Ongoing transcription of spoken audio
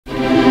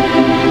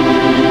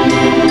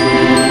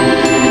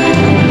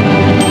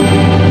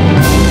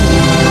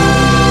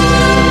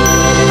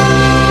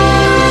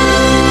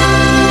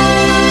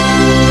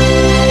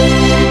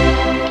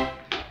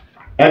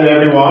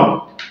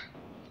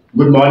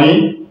Good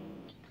morning,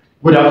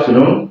 good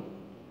afternoon,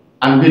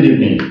 and good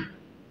evening.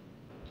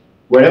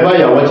 Wherever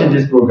you are watching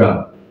this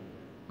program,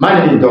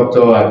 my name is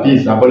Dr.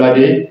 Hafiz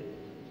Abolade,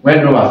 well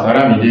known as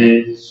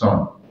Aramide's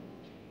son.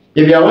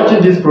 If you are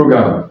watching this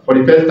program for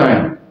the first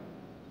time,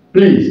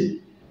 please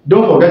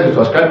don't forget to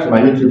subscribe to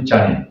my YouTube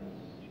channel.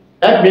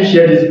 Help me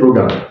share this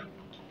program,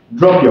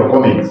 drop your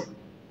comments,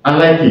 and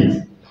like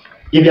it.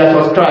 If you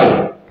are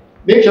subscribed,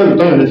 make sure you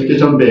turn your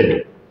notification bell.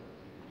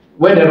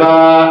 Whenever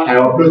I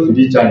upload to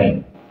this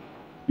channel,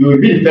 you will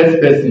be the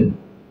first person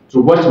to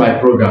watch my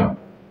program.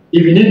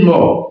 If you need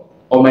more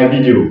of my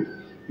video,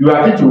 you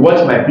are free to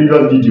watch my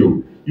previous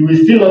video. You will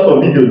see a lot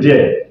of videos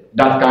there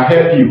that can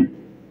help you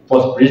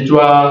for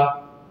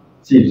spiritual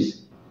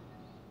tips.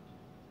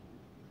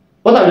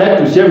 What I would like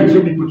to share with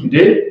you people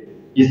today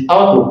is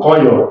how to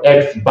call your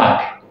ex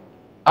back.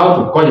 How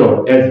to call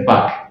your ex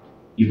back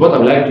is what I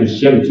would like to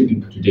share with you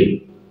people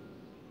today.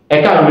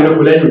 Ẹ káàárọ̀ mi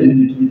lóko lẹ́yìn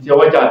òdìdí ibi tí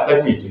ọwọ́jà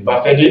atẹ́gùn ètò ìbá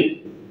fẹ́ dé.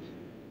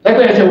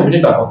 Ẹgbẹ́ ẹ̀ṣẹ̀ wò mí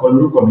nígbà àkọ́kọ́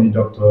lórúkọ mi ni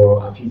Dr.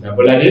 Hafiz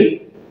Abolade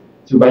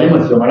tí ó bá yín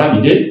mọ̀ sí ọmọ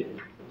Arámidé.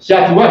 Ṣé a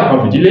ti wá nǹkan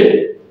fìdílé?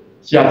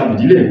 Ṣé a ti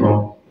fìdílé nǹkan?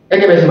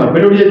 Gẹ́gẹ́ bẹ́ẹ̀ ṣe mọ̀ pé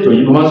lórí ètò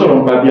yìí mo máa ń sọ̀rọ̀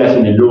nípa bí a ṣe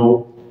lè lo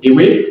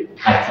ewé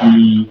àti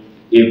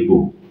egbò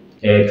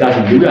tí a ṣe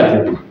lè ewé àti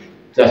egbò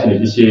tí a ṣe lè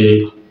fi ṣe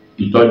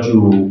ìtọ́jú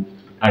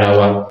ara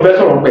wa. Mo fẹ́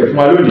sọ̀rọ̀ nípa ẹ̀ fún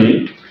wa lónìí.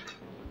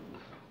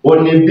 Ó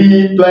ní bí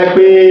tó ẹ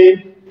pé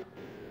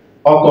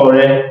ọkọ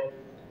rẹ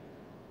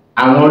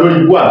àwọn olórí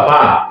ibú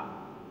àfáà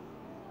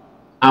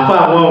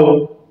wọn o,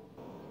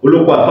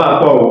 olóko àfáà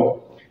pọ̀ o,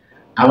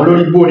 àwọn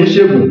olórí ibú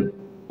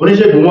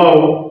oníṣègùn wọn o,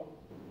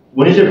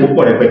 oníṣègùn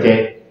pọ̀ rẹpẹtẹ,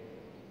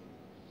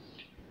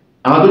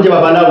 àwọn tó jẹ́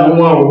babaláwo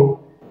wọn o,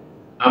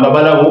 àwọn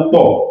babaláwo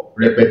pọ̀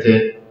rẹpẹtẹ,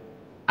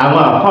 àwọn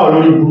àfáà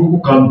olórí burúkú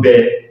kan bẹ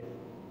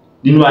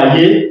nínú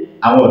ayé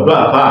àwọn ọ̀dọ́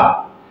àfáà,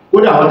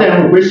 kódà àwọn tẹ́lẹ̀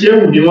mọ̀ pé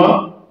ṣéwù ni wọ́n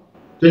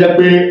tó jẹ́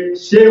pé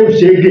ṣéwù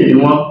ṣégè ni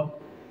wọ́n,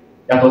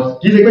 yàtọ̀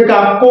kìí ṣe pé ká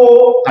kó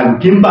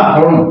àlùkímbà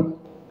kọrùn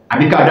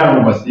àbí ká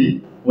dárun mọ̀ sí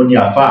oní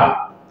àfáà.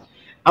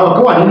 Àwọn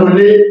kan wà nínú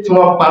ilé tí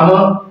wọ́n pamọ́,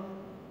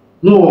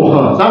 wọn ò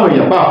hàn sáwọn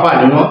èèyàn pa àfáà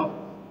ni wọ́n.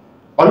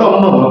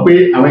 Ọlọ́run mọ̀ wọ́n pé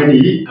àwọn ẹni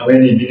yìí àwọn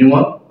ẹni ìbí ni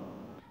wọ́n.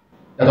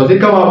 Yàtọ̀ sí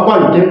ká máa kó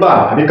àlùkímbà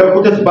àbí ká kó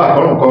tẹ̀síbà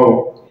kọrùn kọ o.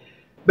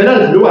 Bẹ́ẹ̀ náà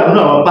sì ló wà nínú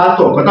àwọn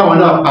pásítọ̀ kan táwọn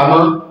náà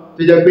pamọ́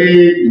tó jẹ́ pé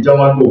ìjọ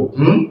wọn kò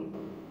kún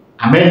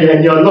àmẹ́ni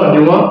ẹni Ọlọ́run ni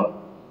wọ́n.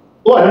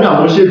 Ó wà nínú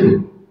àwọn oníṣègùn,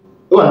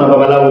 ó wà nínú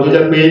babaláwo tó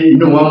jẹ́ pé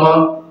inú wọn mọ́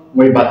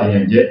wọn ibà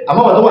tèèyàn jẹ́.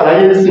 Àmọ́ wọn tó wà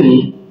láyé nísìnyí,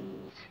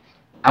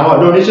 àwọn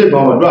ọ̀dọ́ oníṣègùn,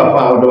 àwọn ọ̀dọ́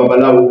àfáà, àwọn ọ̀dọ́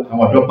babaláwo,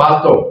 àwọn ọ̀dọ́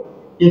pásítọ̀,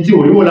 ní tí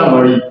òrí wò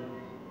láwọn rí,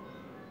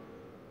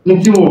 ní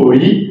tí wọn ò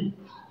rí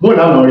wò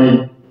láwọn rí.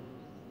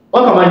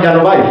 Wọ́n kàn máa ń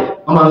jánu báyìí,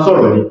 wọ́n máa ń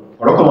sọ̀rọ̀ ni,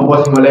 ọ̀rọ̀ kan máa bọ́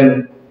sí wọn lẹ́nu.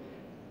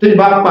 Tí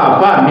bá pa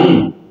àfáà míì,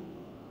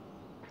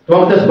 tó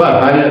bá ń tẹ̀síbà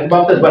dání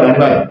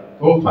báyìí,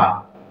 tó ń fà á,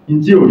 ní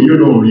tí òrí yóò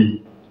lóhùn rí.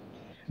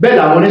 Bẹ́ẹ̀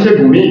làwọn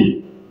oníṣègùn míì,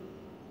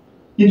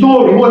 ní tí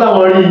òrí wò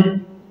láwọn rí,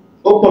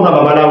 ó pọ̀ náà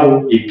babaláwo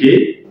èké,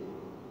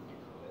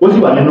 ó sì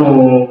wà nínú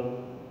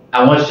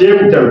àwọn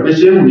ṣéèmù tẹ̀rù pé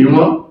ṣéèmù ni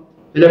wọ́n,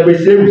 tó jẹ́ pé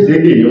ṣéèmù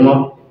ségè ni wọ́n.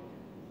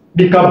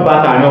 Bí ká bá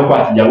tààrin ọkọ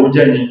àti ìyàwó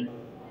jẹ́ ni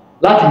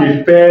láti lè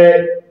fẹ́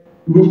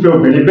irúfẹ́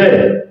obìnrin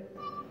bẹ́ẹ̀,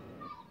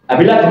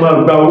 àbí láti máa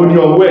gba owó ní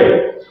ọwọ́ ẹ̀.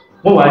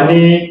 Wọ́n wá ní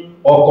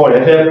ọkọ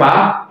rẹ̀ fẹ́ pa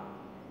á,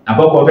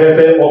 àbọ́kọ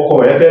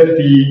rẹ̀ fẹ́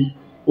fi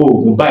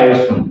oògùn bá ẹ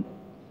sùn.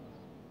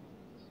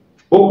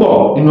 Ó pọ̀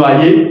nínú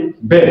ayé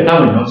bẹ́ẹ̀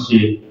táwọn èèyàn ṣe.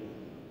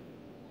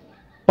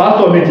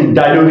 Pásítọ̀ mi ti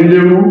dalé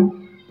onílérú,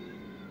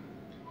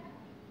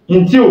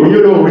 in tí òun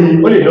yóò lóhun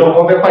rí, ó lè lọ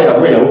ọkọ fẹ́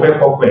pàyàwó, ìyàwó fẹ́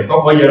kọkọ ẹ̀,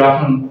 kọ́kọ́ yẹra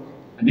fún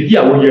àbí kí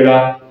ìyàwó yẹra.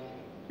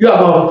 Yóò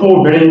máa fún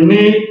obìnrin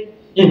ní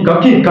nǹkan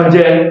kí nǹkan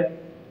jẹ,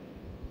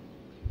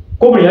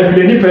 kóbìnrin yẹn fi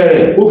lè nífẹ̀ẹ́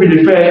rẹ̀, ó fi lè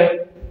fẹ́.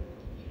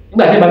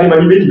 Nígbà tí ìbábí máa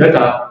bí méjì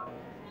mẹ́ta,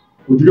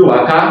 òjúlé wà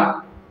ká,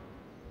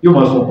 yóò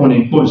máa sunkún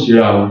ni tó ń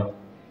ṣera o.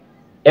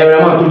 Ẹ̀rọ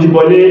máa tójú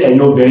bọlé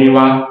ẹ̀yin obìnrin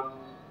wa,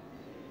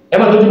 ẹ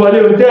máa tójú bọlé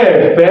ohun tẹ́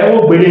ẹ̀ fẹ́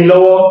ó gbélé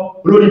lọ́wọ́.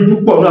 Olórí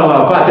púpọ̀ nínú àwọn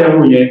àfáà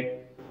tẹ́wò yẹn,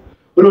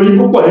 olórí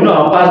púpọ̀ nínú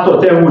àwọn pásítọ̀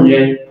tẹ́wò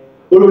yẹn,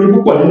 olórí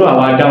púpọ̀ nínú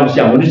àwọn adáhunṣe,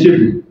 àwọn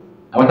oníṣègùn,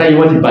 àwọn táyé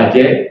wọ́n ti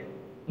bàjẹ́,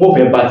 wọ́n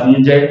fẹ́ bà ti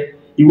yín jẹ́.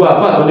 Ìwọ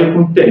àfáà tó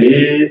lékún tẹ̀lé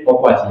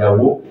ọkọ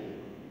àtìyàwó,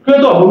 kí ló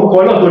tọ̀ orúkọ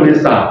Ọlọ́run tó lè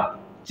sà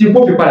tí kó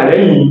fi padà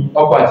lẹ́yìn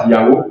ọkọ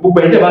àtìyàwó. Gbogbo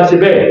ẹni tẹ́ bá ṣe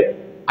bẹ́ẹ̀,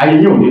 ayé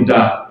yín ò ní da,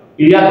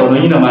 eré àtọ̀nà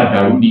yín náà máa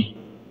dàrú ni.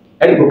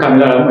 Ẹ̀rí kó ká mi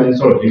lára mọ́ ẹni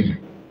sọ̀rọ̀ lẹ́yìn.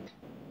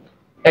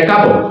 Ẹ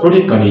káàbọ̀ sórí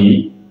ìkànnì yìí,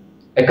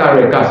 ẹ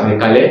káàárọ̀, ẹ káàsán, ẹ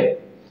kálẹ́.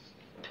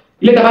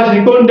 Ilé ta bá ti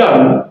di pé ó ń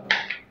dàrú,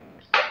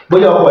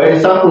 bóyá ọkọ ẹ̀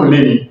sákùn lé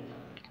ni,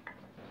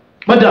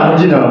 má dààmú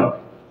jìnnà,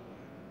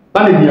 bá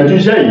mi gbìyànjú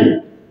iṣẹ́ yìí.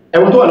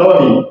 Ẹ̀wọ̀n tó wà lọ́wọ́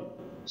mi,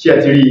 ṣé ẹ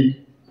ti rí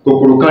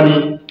kòkòrò kan ní,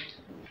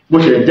 mo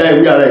ṣẹ̀ já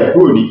ewé ara ẹ̀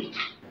kúrò ní.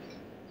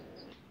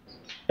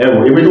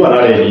 Ẹ̀wọ̀n ewé tó wà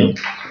lára ẹ̀ ní,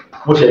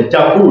 mo ṣẹ̀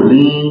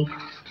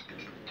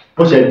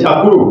já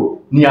kúrò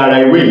ní ara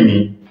ewé yìí ni.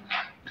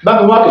 Bá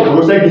mi wá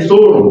kòkòrò ṣẹ́gi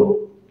sóòrùn,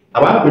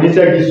 àwa ń pè ní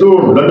ṣẹ́gi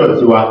sóòrùn lọ́dọ̀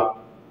tiwa,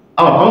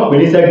 àwọn kan ń pè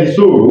ní ṣẹ́gi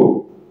sóòrò,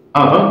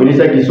 àwọn kan ń pè ní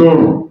ṣẹ́gi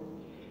sóòrùn.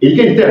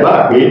 Èyíkéyìí tẹ́ bá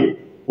pé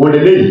ó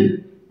lélẹ́ yìí,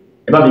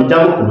 ẹ bá mi já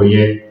kòkòrò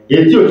yẹn.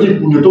 Èyí tí ò tí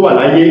kú ni tó wà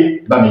láyé, ẹ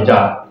bá mi já.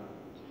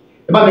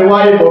 Ẹ bá mi wá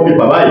ẹ̀fọ́ bí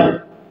bàbá yìí,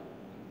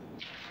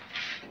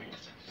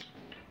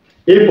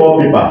 A4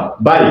 paper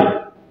báyìí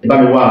ẹ bá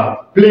mi wá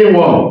plain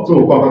one tó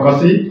kọ kankan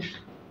sí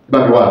ẹ bá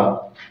mi wá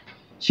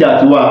ṣé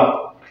àti wá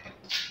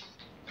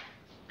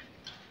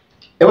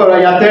ẹ bá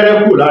ya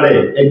tẹ́rẹ́ kù lára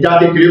ẹ̀ ẹ já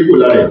kékeré kù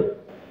lára ẹ̀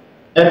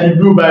ẹ fi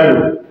blue biro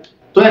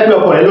tó yẹ pé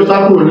ọkọ rẹ ló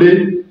sá kúrò lé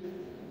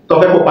tó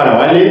fẹ́ kó padà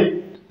wálé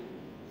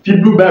fi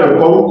blue biro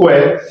kọ orúkọ ẹ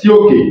sí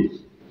òkè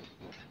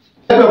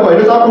ẹ pé ọkọ rẹ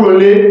ló sá kúrò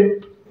lé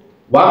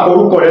wàá kọ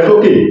orúkọ rẹ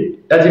sókè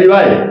ẹ ti rí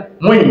báyìí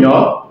mú ìná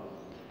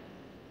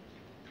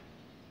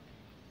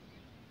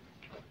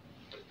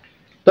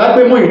tó yẹ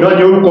pé mú ìná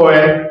ní orúkọ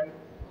ẹ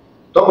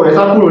tọkọ rẹ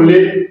sá kúrò lé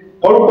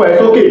orúkọ ẹ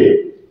sókè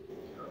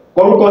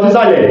orúkọ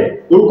sísàlẹ̀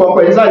orúkọ ọkọ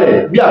ẹ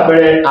sísàlẹ̀ bí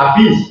àpẹẹrẹ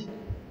Hafiz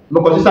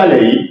mọ́kọ sísàlẹ̀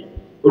yìí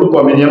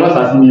orúkọ mi ni ẹ má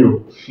sá sí mi o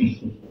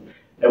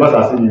ẹ má sá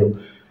sí mi o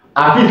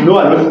Hafiz ló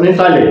wà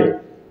nísàlẹ̀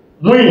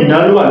mú ìná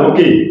ló wà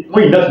lókè mú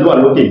ìná ló wà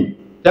lókè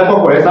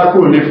tẹ́kọ̀ọ́kọ̀ rẹ sá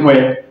kúrò lé fún ẹ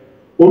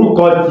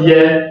orúkọ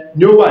tiẹ̀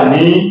ni ó wà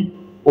ní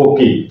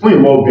òkè fún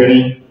ìwọ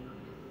obìnrin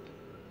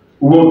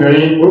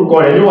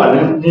orúkọ rẹ ni ó wà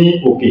ní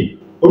òkè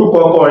orúkọ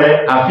ọkọ rẹ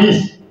Hafiz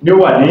ni ó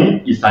wà ní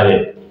ìsàlẹ̀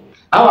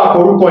àwọn akọ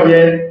orúkọ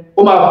yẹn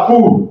ó máa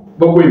fún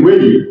gbogbo ìwé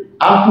yìí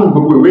á fún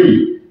gbogbo ìwé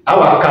yìí á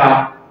wà ká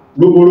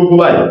rógbórógbó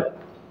báyìí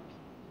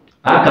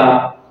á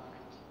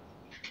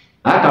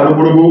ká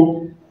rógbórógbó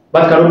bá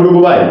ti ká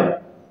rógbórógbó báyìí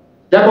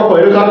tẹ́kọ̀ọ́kọ̀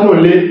rẹ ló sá kúrò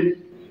lé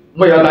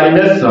mú ẹ̀yọ̀tàrí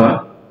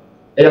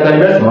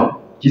mẹ́sàn-án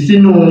kì í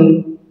sínú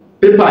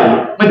pépà yìí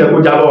mẹ́jọ kó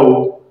jábọ́ o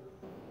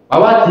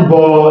àwa ti bọ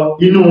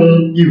inú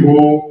ihò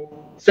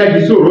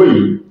ṣẹ́gi-sòró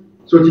yìí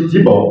tó ti tì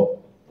bọ̀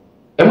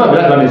ẹ má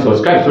bẹ̀rẹ̀ láti bá mi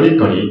subscribe sórí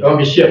ìkànnì ẹ bá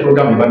mi share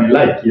program ẹ bá mi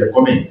like ẹ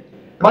comment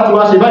ẹ bá ti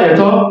wá ṣe báyẹn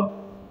tán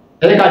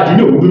ẹ ká dín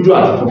ní òwú dúdú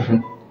àti funfun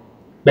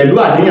pẹ̀lú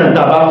àníyàn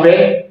tá a bá fẹ́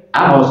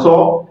àmọ́ sọ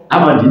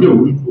àmọ́ dín ní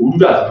òwú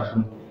dúdú àti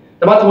funfun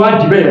ẹ bá ti wá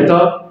dì bẹ́yẹn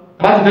tán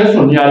ẹ bá ti fẹ́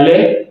sùn ní alẹ́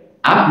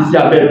á fi sí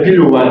abẹ́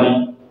pílò wa ni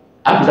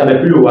á fi sí abẹ́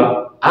pílò wa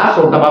á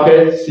sọ tá a bá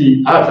fẹ́ sí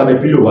á fi sí abẹ́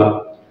pílò wa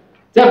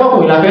tí ẹ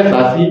kọ́kùnrin la fẹ́ sá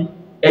sí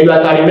ẹyọ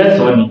àtàrí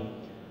mẹ́sàn-án ni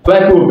tó ẹ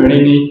pé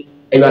obìnrin ni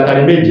ẹyọ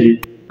àtàrí méje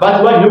bá ti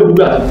wá ní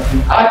òwúrọ̀ àti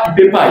funfun á fi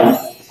pépà yìí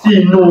sí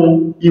inú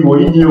ihò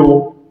yìí ni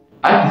o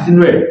á fi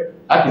sínú ẹ̀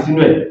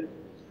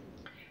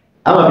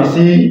á máa fi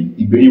sí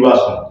ìgbèrí wa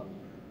sùn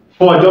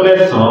fún ọjọ́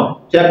mẹ́sàn-án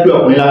tí ẹ pé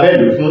ọkùnrin la fẹ́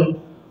lò fún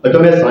ọjọ́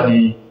mẹ́sàn-án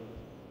ni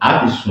á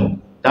fi sùn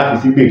tá a fi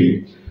sí gbèrí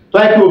tó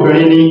ẹ pé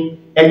obìnrin ni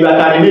ẹyọ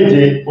àtàrí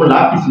méje ó là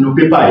á fi sínú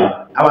pépà yìí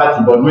á wá ti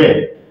bọnú ẹ̀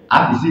á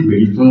fi sí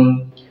ìgbèrí fún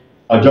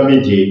ọjọ́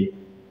méje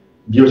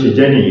bí ó ṣe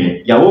jẹ́ nìyẹn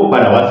ìyàwó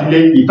padà wá sílé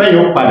ìfẹ́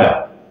yóò padà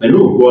pẹ̀lú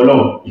ògo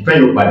Ọlọ́run ìfẹ́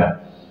yóò padà.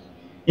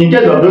 In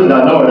case of those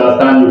that don't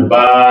understand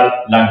Yoruba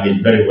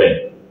language very well,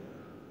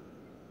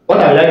 what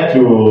I like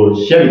to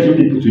share with you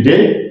people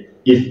today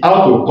is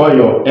how to call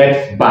your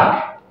ex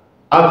back.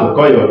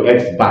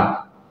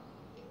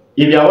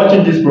 If you are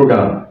watching this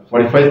program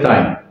for the first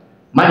time,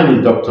 my name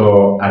is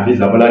Dr. Hafiz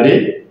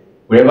Abolade.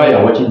 Wherever you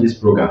are watching this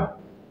program,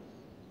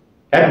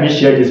 help me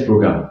share this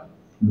program,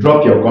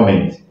 drop your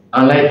comments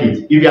and like it.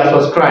 If you are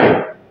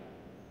subscribed,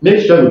 make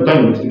sure you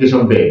turn the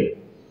notification bell.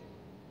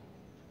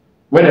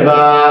 Whenever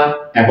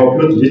I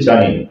upload to this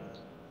channel,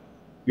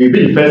 you will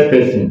be the first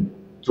person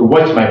to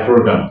watch my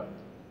program.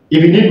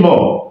 If you need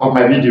more of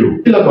my video,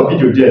 a lot of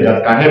video there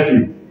that can help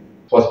you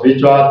for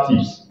spiritual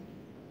tips.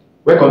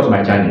 Welcome to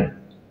my channel.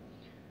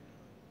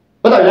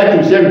 What I'd like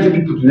to share with you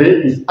people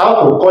today is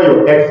how to call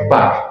your ex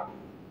back,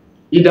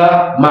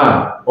 either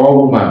man or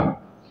woman.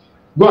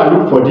 Go and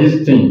look for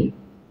this thing.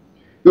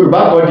 Yoruba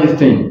call this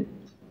thing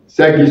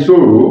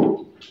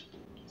ṣẹ́gi-sòró.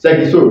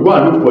 Go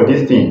and look for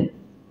this thing.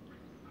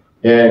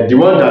 The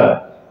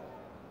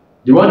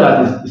one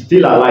that is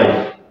still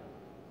alive.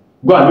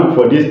 Go and look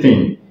for this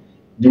thing.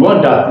 The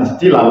one that is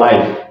still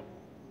alive.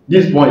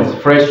 This one is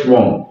fresh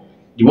one.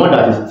 The one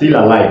that is still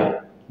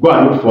alive. Go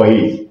and look for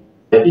it.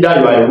 Either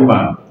you are a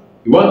woman,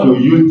 you want to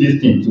use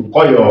this thing to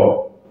call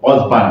your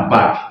husband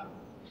back.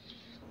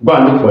 Go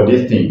and look for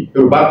this thing.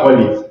 Yoruba call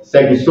it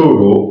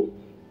ṣẹ́gi-sòró.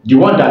 The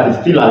one that is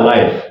still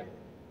alive.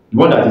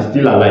 Go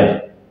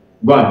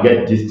and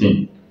get this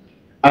thing.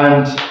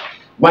 And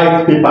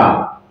white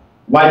paper.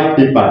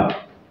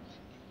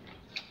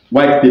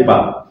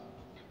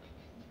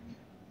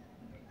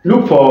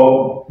 Look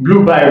for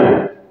blue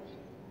biro.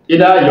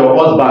 Either your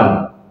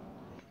husband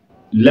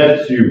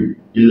left you,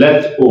 he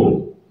left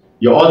home.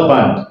 Your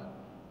husband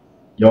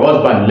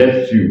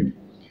left you.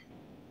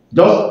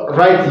 Just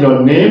write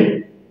your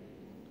name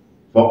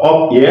for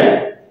up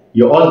here.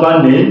 Your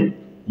husband name,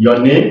 your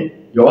name,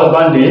 your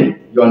husband name,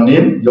 your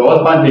name, your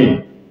husband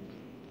name.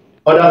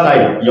 Other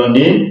side, your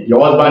name,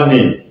 your husband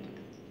name.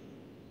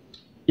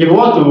 If you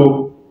want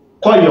to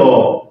call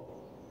your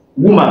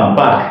woman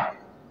back,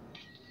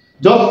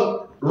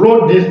 just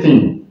roll this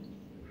thing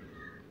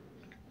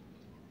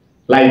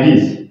like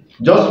this.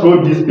 Just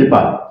roll this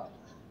paper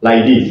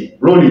like this.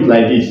 Roll it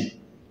like this.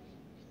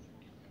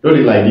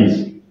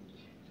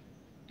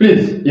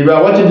 Please, if you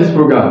are watching this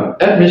program,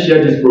 help me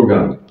share this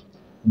program.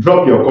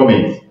 Drop your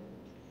comments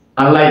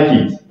and like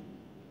it.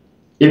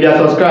 If you are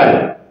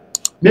subscribed,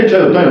 make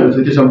sure you turn your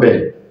notification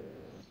bell.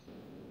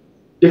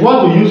 If you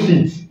want to use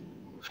it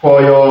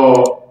for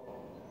your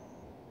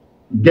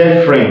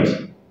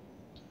girlfriend,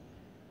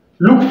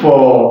 look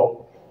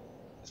for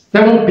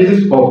 7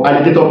 pieces of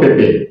alligator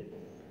pepper.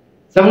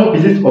 7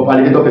 pieces of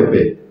alligator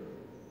pepper.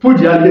 Put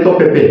the alligator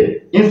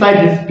pepper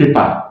inside this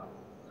paper.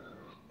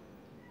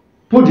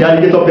 Put the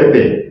alligator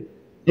pepper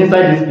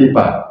inside this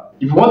paper.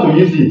 If you want to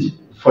use it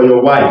for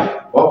your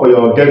wife or for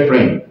your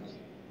girlfriend,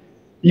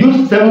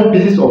 use 7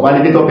 pieces of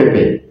alligator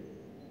pepper.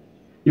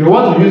 If you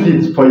want to use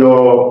it for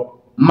your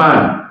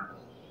man,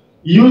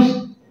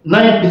 use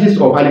 9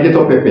 pieces of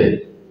alligator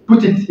pepper.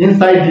 Put it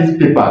inside this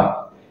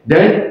paper.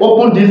 Then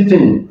open this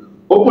thing.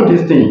 Open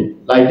this thing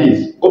like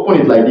this.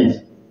 Open it like this.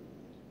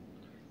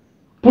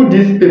 Put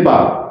this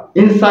paper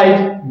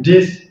inside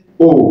this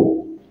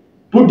hole.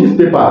 Put this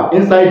paper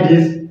inside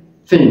this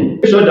thing.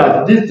 Make sure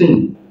that this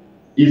thing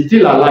is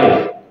still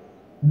alive.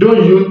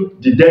 Don't use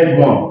the dead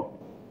one.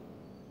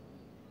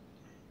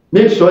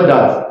 Make sure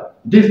that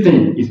this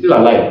thing is still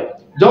alive.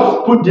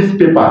 Just put this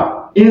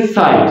paper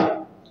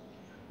inside.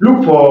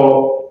 Look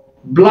for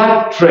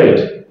black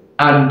thread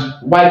and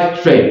white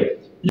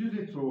thread. Use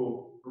it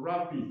to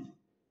wrap it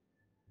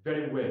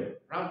very well.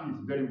 Wrap it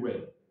very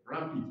well.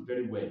 Wrap it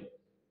very well.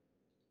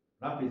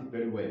 Wrap it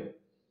very well.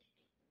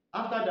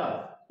 After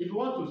that, if you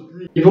want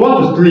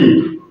to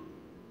sleep,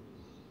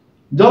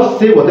 just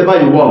say whatever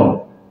you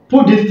want.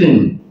 Put this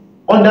thing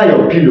under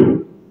your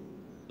pillow.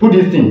 Put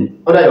this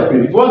thing under your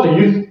pillow. If you want to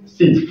use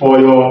it for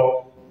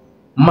your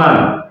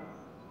man,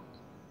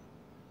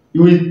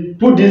 you will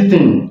put this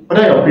thing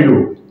under your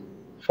pillow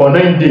for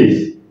 9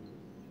 days.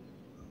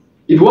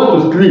 If you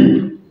want to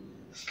sleep,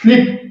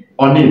 sleep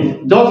on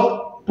it.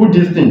 Just put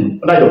this thing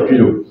under your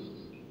pillow.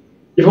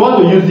 If you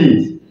want to use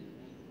it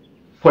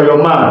for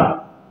your man,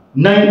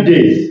 9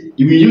 days,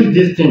 you will use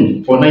this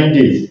thing for 9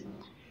 days.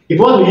 If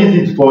you want to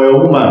use it for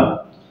your woman,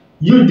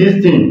 use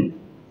this thing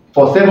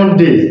for 7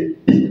 days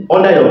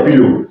under your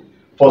pillow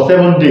for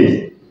 7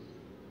 days.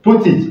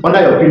 Put it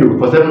under your pillow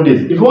for 7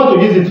 days. If you want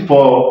to use it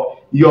for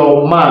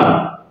your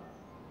man,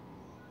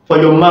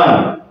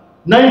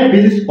 9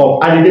 pieces of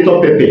alligator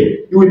pepper.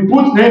 You will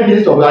put 9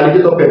 pieces of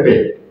alligator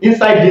pepper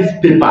inside this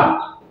paper.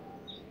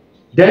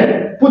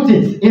 Then put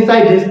it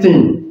inside this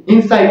thing,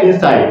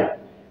 inside.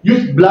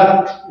 Use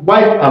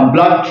white and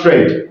black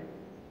thread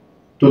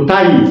to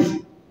tie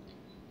it.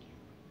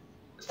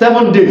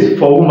 7 days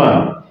for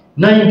woman,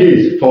 9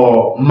 days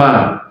for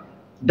man.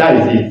 That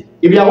is it.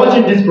 If you are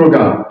watching this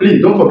program,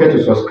 please don't forget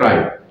to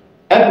subscribe.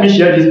 Help me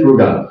share this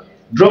program.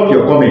 Drop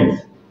your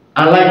comments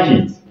and like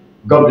it.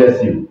 God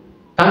bless you.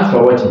 Thanks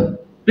for watching.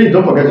 Please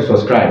don't forget to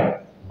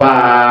subscribe.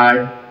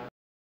 Bye.